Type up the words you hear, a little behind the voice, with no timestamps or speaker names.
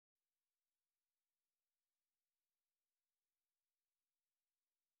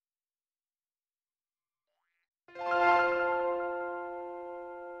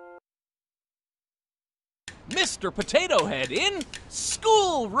Mr. Potato Head in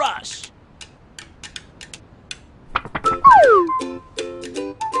School Rush.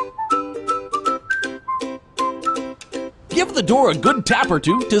 Give the door a good tap or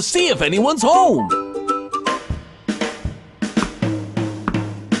two to see if anyone's home.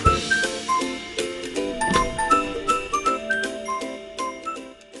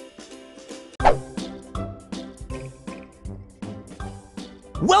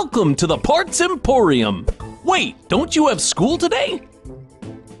 Welcome to the Parts Emporium. Wait, don't you have school today?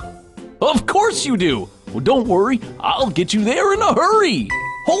 Of course you do. Well, don't worry, I'll get you there in a hurry.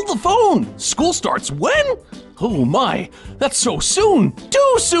 Hold the phone. School starts when? Oh my, that's so soon.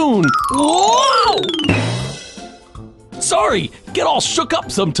 Too soon. Whoa! Sorry, get all shook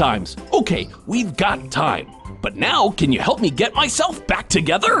up sometimes. Okay, we've got time. But now, can you help me get myself back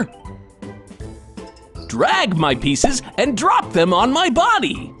together? Drag my pieces and drop them on my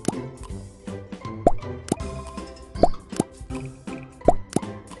body.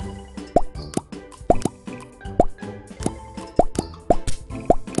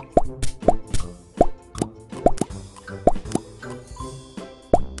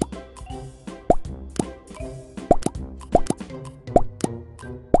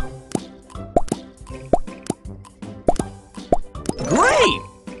 Great!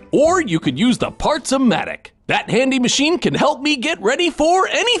 Or you could use the Parts-O-Matic. That handy machine can help me get ready for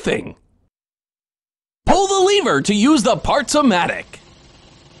anything. Pull the lever to use the Parts-O-Matic.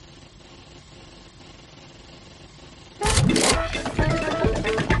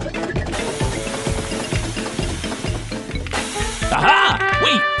 Aha!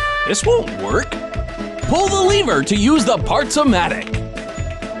 Wait, this won't work. Pull the lever to use the Parts-O-Matic.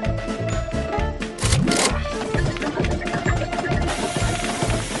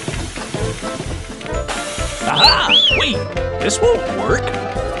 Aha! Wait, this won't work.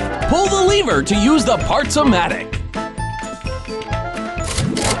 Pull the lever to use the Parts-O-Matic.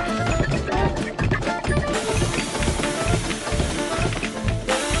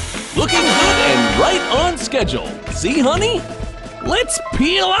 Looking good and right on schedule. See, honey? Let's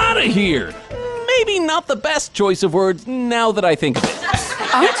peel out of here. Maybe not the best choice of words now that I think of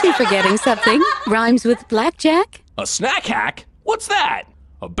it. Aren't you forgetting something? Rhymes with blackjack? A snack hack? What's that?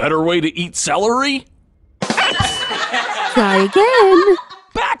 A better way to eat celery? Try again.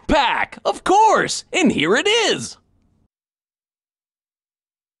 Backpack, of course, and here it is.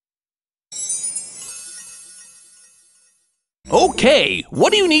 Okay,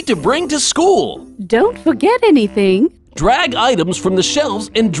 what do you need to bring to school? Don't forget anything. Drag items from the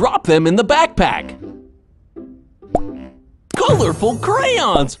shelves and drop them in the backpack. Colorful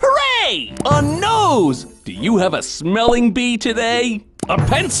crayons, hooray! A nose! Do you have a smelling bee today? A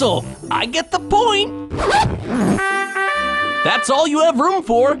pencil, I get the point. That's all you have room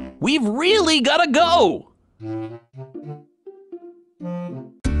for. We've really gotta go.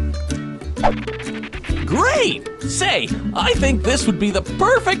 Great! Say, I think this would be the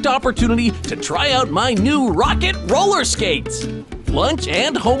perfect opportunity to try out my new rocket roller skates. Lunch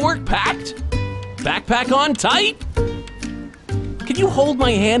and homework packed. Backpack on tight. Can you hold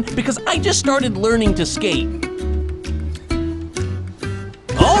my hand? Because I just started learning to skate.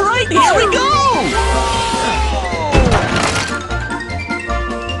 All right, here we go!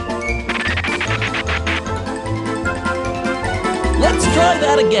 Let's try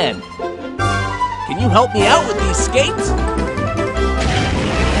that again. Can you help me out with these skates?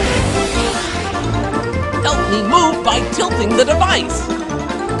 Help me move by tilting the device.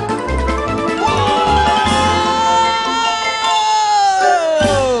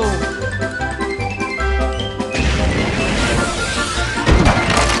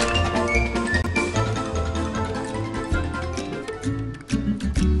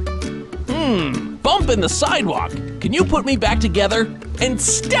 Bump in the sidewalk. Can you put me back together and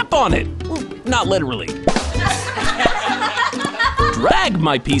step on it? Not literally. Drag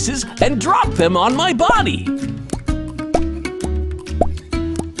my pieces and drop them on my body.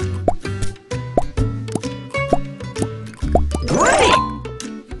 Great!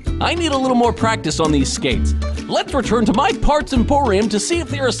 I need a little more practice on these skates. Let's return to my Parts Emporium to see if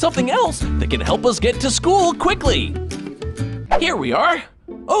there is something else that can help us get to school quickly. Here we are.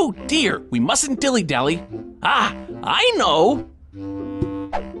 Oh dear, we mustn't dilly-dally. Ah, I know.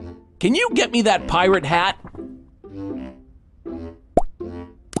 Can you get me that pirate hat?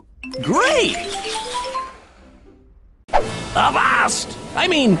 Great! Avast! I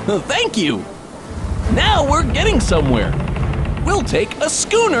mean, thank you. Now we're getting somewhere. We'll take a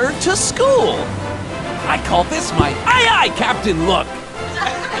schooner to school. I call this my aye-aye, Captain look.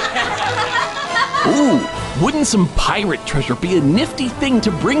 Ooh, wouldn't some pirate treasure be a nifty thing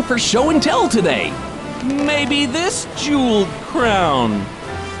to bring for show and tell today? Maybe this jeweled crown.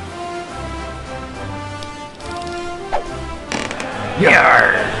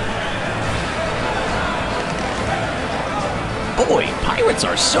 Yarr! Boy, pirates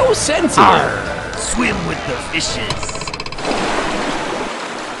are so sensitive. Arr! Swim with the fishes.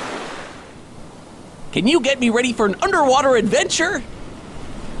 Can you get me ready for an underwater adventure?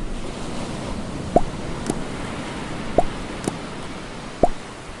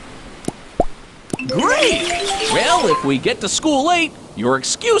 Great! Well, if we get to school late, your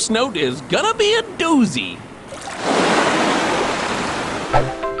excuse note is gonna be a doozy.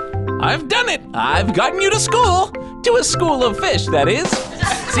 I've done it! I've gotten you to school! To a school of fish, that is.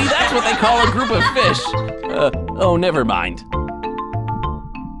 See, that's what they call a group of fish. Oh, never mind.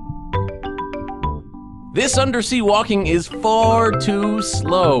 This undersea walking is far too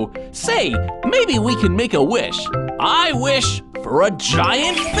slow. Say, maybe we can make a wish. I wish for a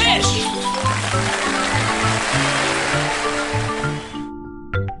giant fish!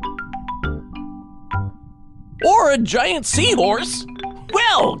 Or a giant seahorse.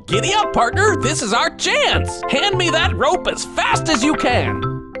 Well, giddy up, partner. This is our chance. Hand me that rope as fast as you can.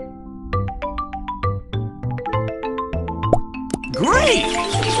 Great!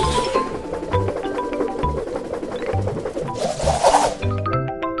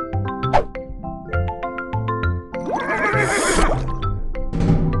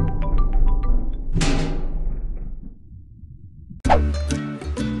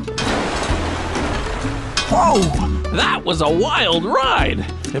 Whoa! That was a wild ride!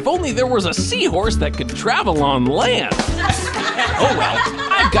 If only there was a seahorse that could travel on land. Oh well,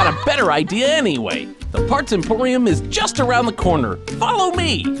 I've got a better idea anyway. The Parts Emporium is just around the corner. Follow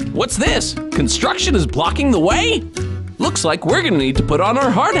me. What's this? Construction is blocking the way? Looks like we're gonna need to put on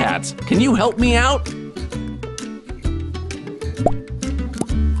our hard hats. Can you help me out?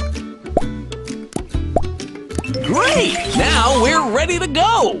 Great! Now we're ready to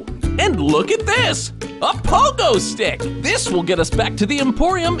go! And look at this! A pogo stick! This will get us back to the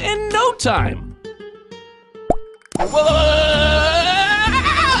Emporium in no time. Whoa!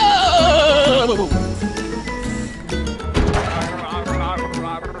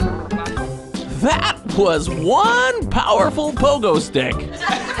 That was one powerful pogo stick.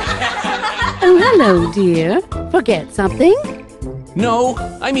 Oh, hello, dear. Forget something? No,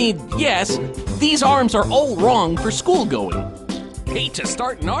 I mean, yes, these arms are all wrong for school going. Hate to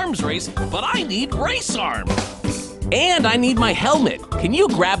start an arms race, but I need race arms. And I need my helmet. Can you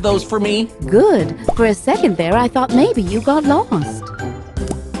grab those for me? Good. For a second there, I thought maybe you got lost.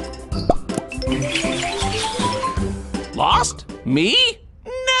 Lost? Me?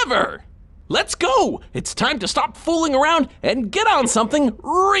 Never! Let's go! It's time to stop fooling around and get on something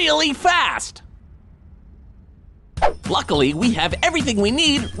really fast! Luckily, we have everything we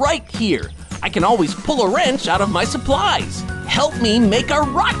need right here. I can always pull a wrench out of my supplies. Help me make a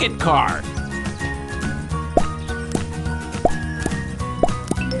rocket car.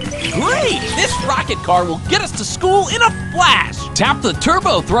 Great! This rocket car will get us to school in a flash. Tap the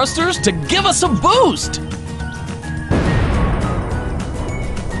turbo thrusters to give us a boost.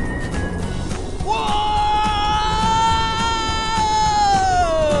 Whoa!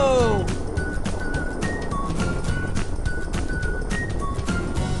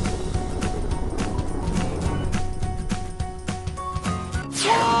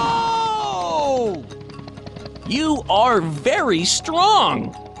 You are very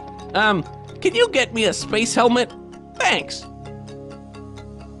strong. Can you get me a space helmet? Thanks.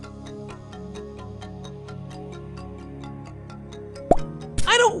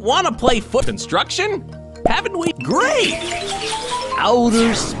 I don't want to play foot construction. Haven't we? Great!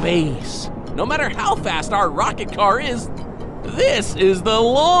 Outer space. No matter how fast our rocket car is, this is the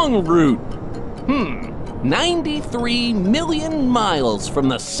long route. 93 million miles from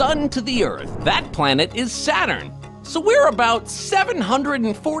the sun to the Earth. That planet is Saturn. So we're about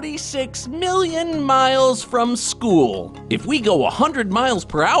 746 million miles from school. If we go 100 miles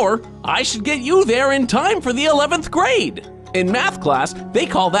per hour, I should get you there in time for the 11th grade. In math class, they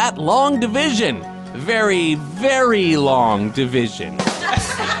call that long division. Very, very long division.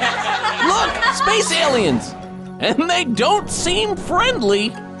 Look, space aliens! And they don't seem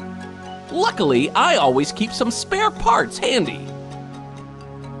friendly. Luckily, I always keep some spare parts handy.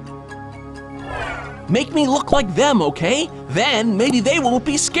 Make me look like them, okay? Then maybe they won't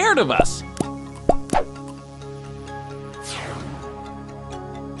be scared of us.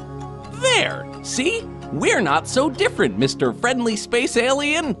 There, see? We're not so different, Mr. Friendly Space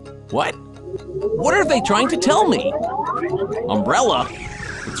Alien. What? What are they trying to tell me? Umbrella?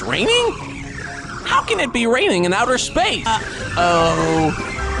 It's raining? How can it be raining in outer space? Uh-oh.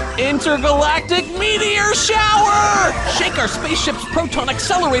 Intergalactic meteor shower! Shake our spaceship's proton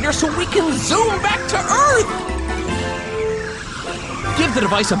accelerator so we can zoom back to Earth! Give the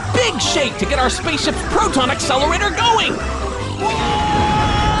device a big shake to get our spaceship's proton accelerator going! Whoa!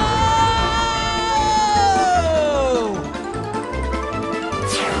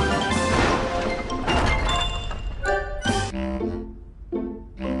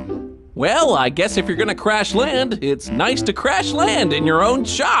 Well, I guess if you're gonna crash land, it's nice to crash land in your own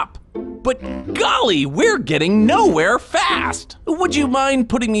shop. But golly, we're getting nowhere fast. Would you mind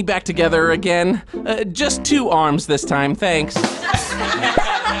putting me back together again? Just 2 arms this time, thanks.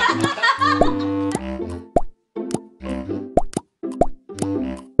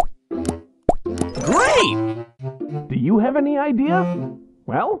 Great! Do you have any idea?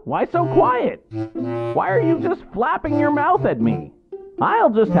 Well, why so quiet? Why are you just flapping your mouth at me?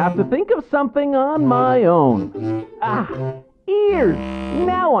 I'll just have to think of something on my own. Ah, ears!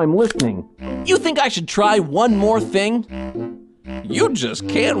 Now I'm listening. You think I should try one more thing? You just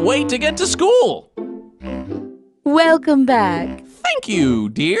can't wait to get to school. Welcome back. Thank you,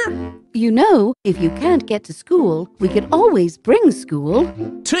 dear. You know, if you can't get to school, we can always bring school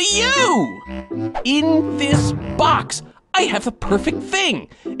To you! In this box, I have the perfect thing.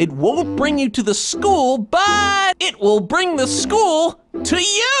 It won't bring you to the school, but it will bring the school to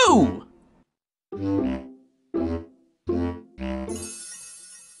you!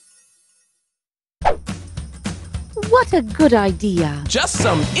 What a good idea. Just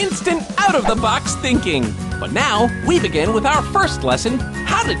some instant out-of-the-box thinking. But now, we begin with our first lesson,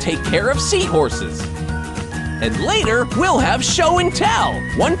 how to take care of seahorses. And later, we'll have show and tell.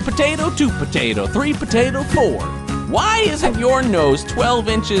 1 potato, 2 potato, 3 potato, 4. Why isn't your nose 12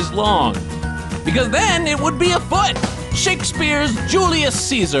 inches long? Because then it would be a foot. Shakespeare's Julius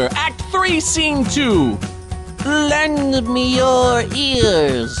Caesar, Act 3, Scene 2. Lend me your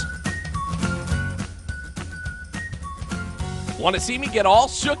ears. Want to see me get all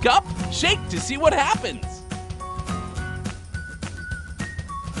shook up? Shake to see what happens.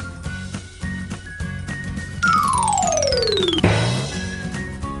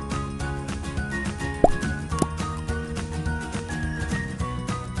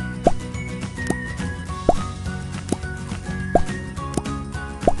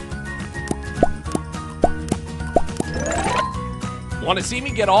 Want to see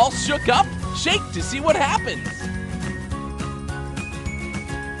me get all shook up? Shake to see what happens.